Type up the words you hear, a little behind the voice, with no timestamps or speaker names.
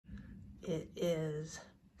It is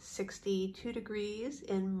 62 degrees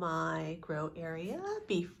in my grow area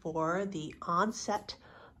before the onset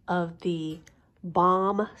of the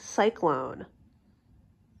bomb cyclone.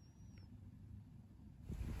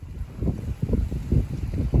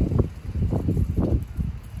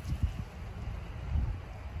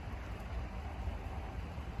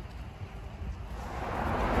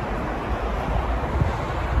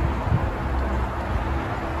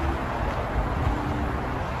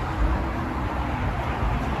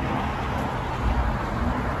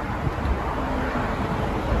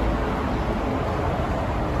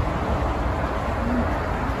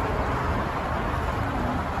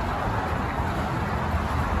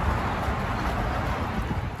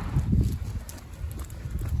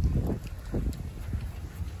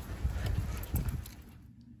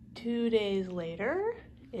 Two days later,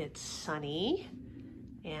 it's sunny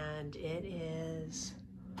and it is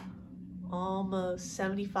almost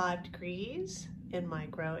 75 degrees in my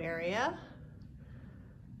grow area.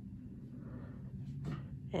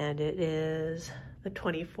 And it is the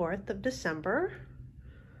 24th of December.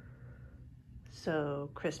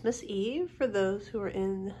 So Christmas Eve for those who are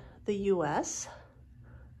in the US.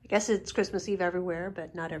 I guess it's Christmas Eve everywhere,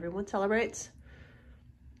 but not everyone celebrates.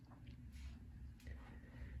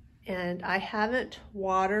 And I haven't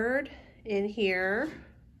watered in here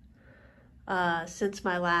since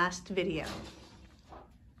my last video.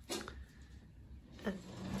 And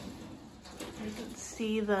you can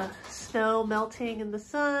see the snow melting in the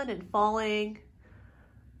sun and falling.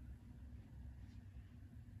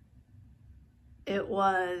 It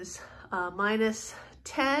was minus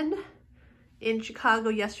 10 in Chicago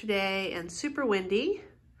yesterday and super windy.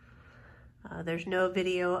 There's no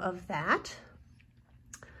video of that.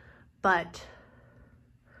 But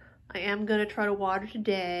I am going to try to water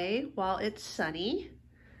today while it's sunny,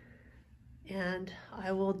 and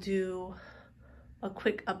I will do a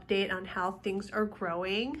quick update on how things are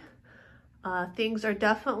growing. Things are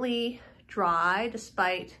definitely dry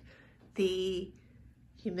despite the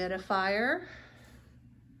humidifier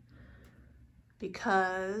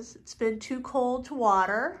because it's been too cold to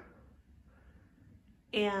water.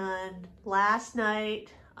 And last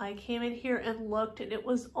night I came in here and looked and it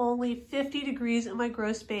was only 50 degrees in my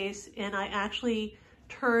grow space, and I actually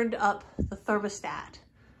turned up the thermostat.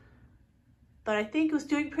 But I think it was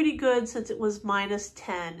doing pretty good since it was minus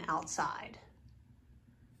 10 outside.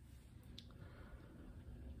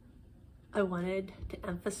 I wanted to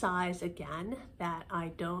emphasize again that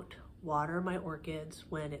I don't water my orchids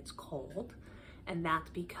when it's cold, and that's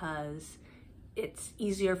because it's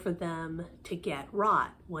easier for them to get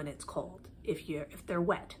rot when it's cold if they're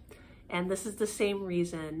wet. And this is the same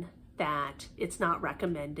reason that it's not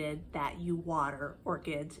recommended that you water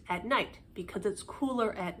orchids at night, because it's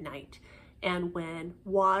cooler at night. And when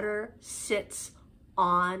water sits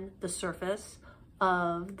on the surface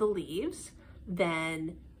of the leaves,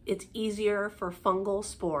 then it's easier for fungal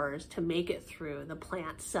spores to make it through the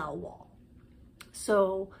plant cell wall.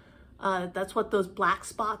 So that's what those black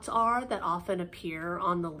spots are that often appear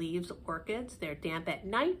on the leaves of orchids. They're damp at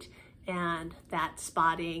night, and that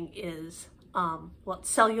spotting is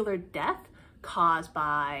cellular death caused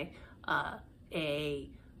by a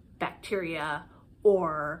bacteria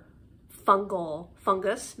or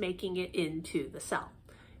fungus making it into the cell.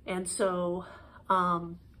 And so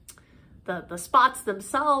the spots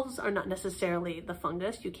themselves are not necessarily the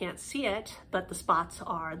fungus, you can't see it, but the spots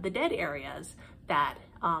are the dead areas that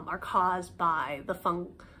are caused by the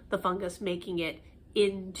fungus making it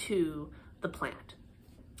into the plant.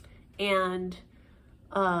 And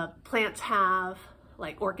plants have,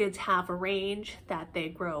 like orchids have a range that they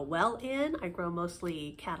grow well in. I grow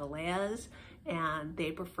mostly cattleyas, and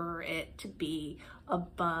they prefer it to be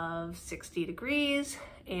above 60 degrees.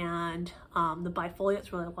 And the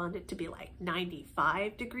bifoliates really want it to be like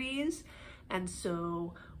 95 degrees. And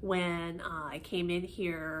so when I came in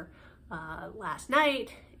here last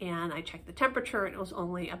night and I checked the temperature and it was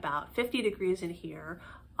only about 50 degrees in here,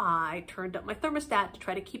 I turned up my thermostat to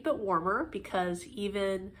try to keep it warmer, because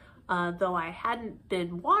even though I hadn't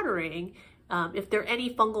been watering, if there are any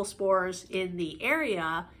fungal spores in the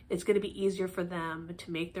area, it's going to be easier for them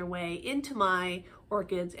to make their way into my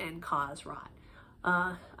orchids and cause rot.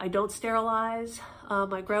 I don't sterilize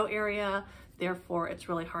my grow area, therefore it's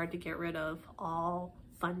really hard to get rid of all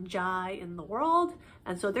fungi in the world,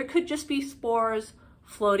 and so there could just be spores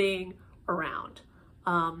floating around.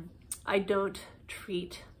 I don't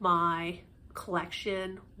treat my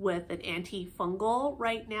collection with an antifungal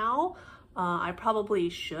right now. I probably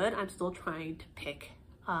should. I'm still trying to pick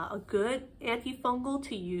a good antifungal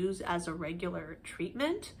to use as a regular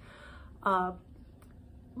treatment.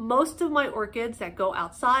 most of my orchids that go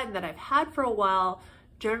outside and that I've had for a while,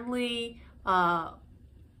 generally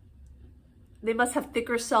they must have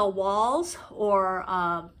thicker cell walls or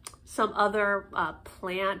some other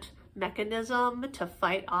plant mechanism to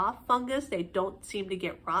fight off fungus. They don't seem to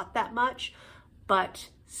get rot that much, but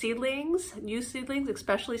seedlings, new seedlings,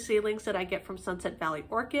 especially seedlings that I get from Sunset Valley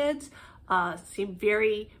Orchids, seem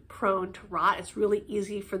very prone to rot. It's really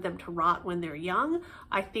easy for them to rot when they're young.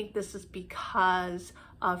 I think this is because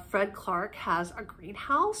Fred Clark has a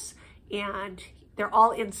greenhouse and they're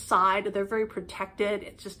all inside. They're very protected.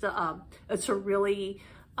 It's just it's a really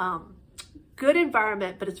good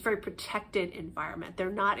environment, but it's a very protected environment.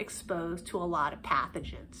 They're not exposed to a lot of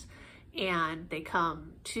pathogens, and they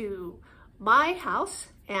come to my house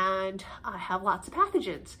and I have lots of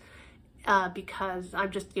pathogens because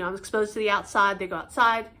I'm just, I'm exposed to the outside. They go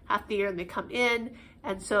outside half the year and they come in.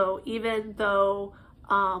 And so even though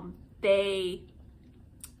they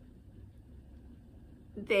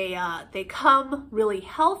come really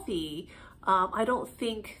healthy, I don't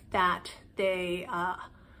think that they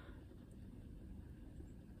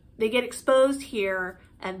get exposed here,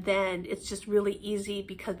 and then it's just really easy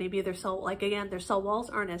because maybe their cell, their cell walls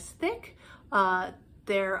aren't as thick.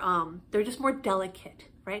 They're just more delicate,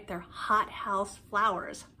 right? They're hothouse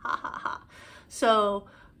flowers, ha ha ha. So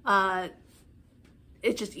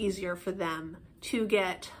it's just easier for them to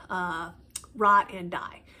get rot and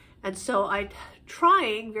die. And so I'm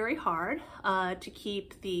trying very hard to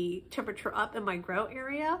keep the temperature up in my grow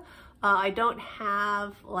area. I don't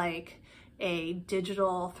have like a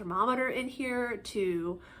digital thermometer in here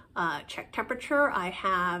to check temperature. I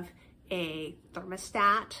have a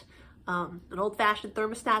thermostat, an old-fashioned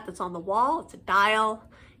thermostat that's on the wall. It's a dial,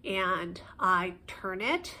 and I turn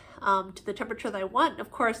it to the temperature that I want.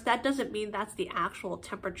 Of course, that doesn't mean that's the actual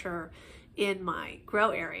temperature in my grow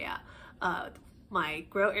area. My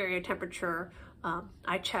grow area temperature,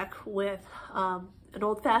 I check with an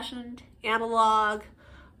old-fashioned analog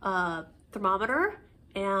thermometer,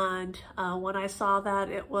 and when I saw that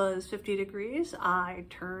it was 50 degrees, I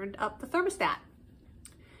turned up the thermostat.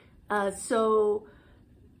 So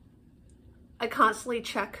I constantly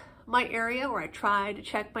check my area, or I try to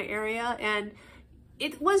check my area, and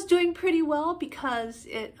it was doing pretty well because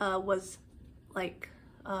it was like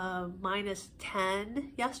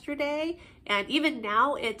 -10 yesterday, and even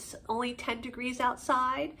now it's only 10 degrees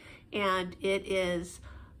outside, and it is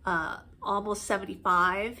almost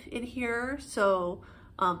 75 in here. So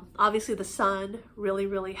obviously the sun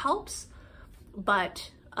really helps,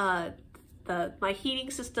 but my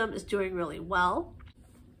heating system is doing really well.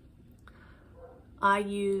 I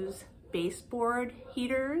use baseboard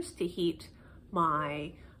heaters to heat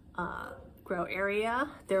my grow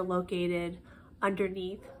area. They're located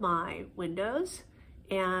underneath my windows,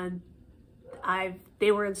 and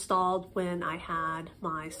they were installed when I had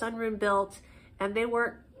my sunroom built, and they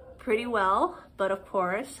work pretty well. But of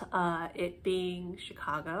course, it being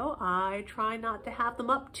Chicago, I try not to have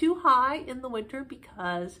them up too high in the winter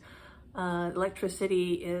because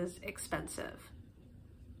electricity is expensive.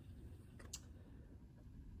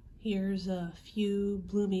 Here's a few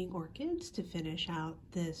blooming orchids to finish out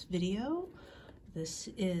this video. This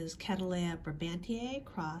is Cattleya brabantiae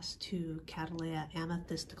crossed to Cattleya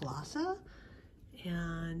amethystoglossa,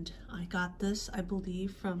 and I got this, I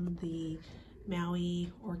believe, from the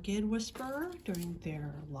Maui Orchid Whisperer during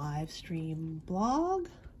their live stream blog.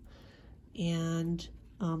 And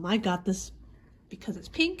I got this because it's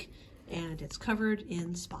pink and it's covered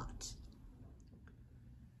in spots.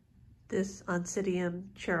 This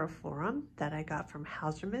Oncidium cheriflorum that I got from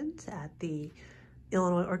Hauserman's at the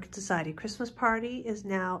Illinois Orchid Society Christmas party is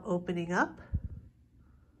now opening up.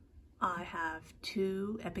 I have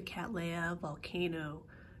two Epicattleya volcano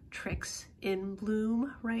tricks in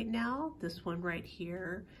bloom right now. This one right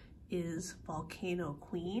here is Volcano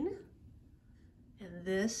Queen, and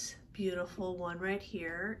this beautiful one right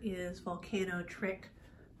here is Volcano Trick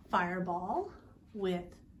Fireball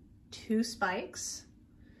with two spikes,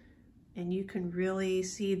 and you can really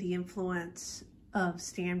see the influence of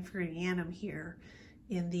Stanfordianum here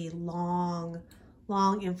in the long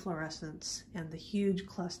inflorescence and the huge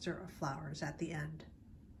cluster of flowers at the end.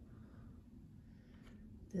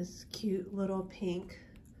 This cute little pink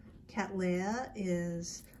Cattleya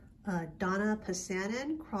is Donna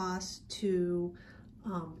Passanen crossed to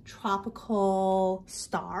Tropical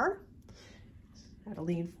Star. I had to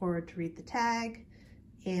lean forward to read the tag,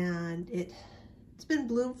 and it's been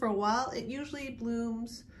bloom for a while. It usually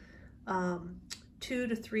blooms 2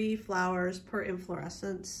 to 3 flowers per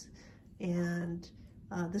inflorescence, and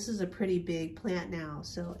this is a pretty big plant now,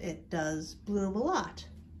 so it does bloom a lot.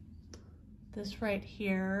 This right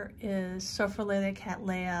here is Sophrolita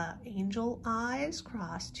Cattleya Angel Eyes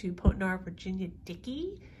crossed to Potenar Virginia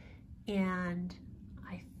Dickey. And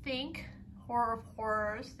I think, horror of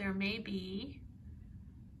horrors, there may be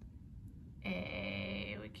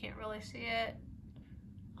we can't really see it.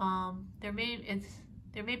 There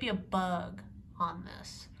may be a bug on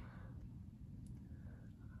this.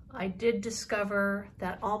 I did discover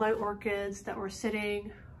that all my orchids that were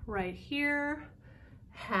sitting right here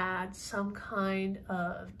had some kind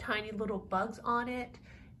of tiny little bugs on it,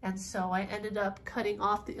 and so I ended up cutting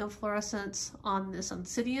off the inflorescence on this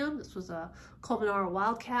Oncidium. This was a Colmonara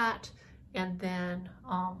Wildcat, and then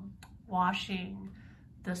washing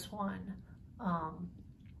this one. I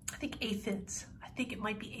think aphids. I think it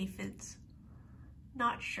might be aphids.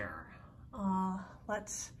 Not sure.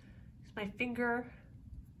 Let's use my finger.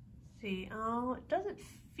 See, oh, it doesn't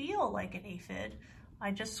feel like an aphid.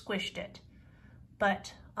 I just squished it.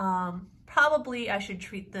 But probably I should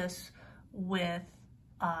treat this with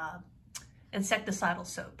insecticidal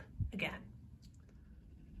soap again.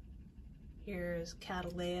 Here's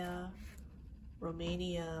Cattleya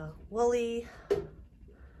Romania woolly.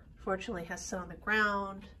 Fortunately has sit on the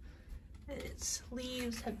ground, and its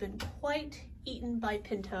leaves have been quite eaten by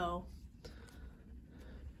Pinto,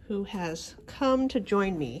 who has come to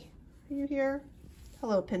join me. Are you here?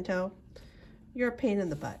 Hello, Pinto. You're a pain in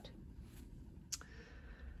the butt.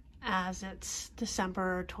 As it's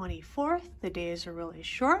December 24th, the days are really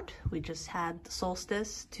short. We just had the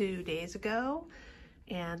solstice 2 days ago,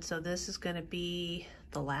 and so this is going to be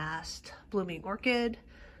the last blooming orchid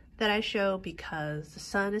that I show because the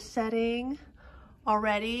sun is setting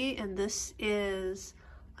already. And this is,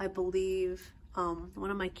 I believe,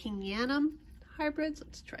 one of my Kingianum hybrids.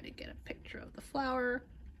 Let's try to get a picture of the flower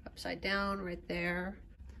upside down right there.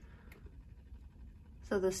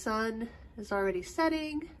 So the sun is already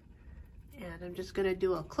setting, and I'm just gonna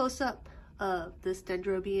do a close-up of this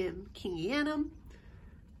Dendrobium Kingianum,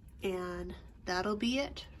 and that'll be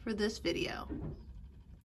it for this video.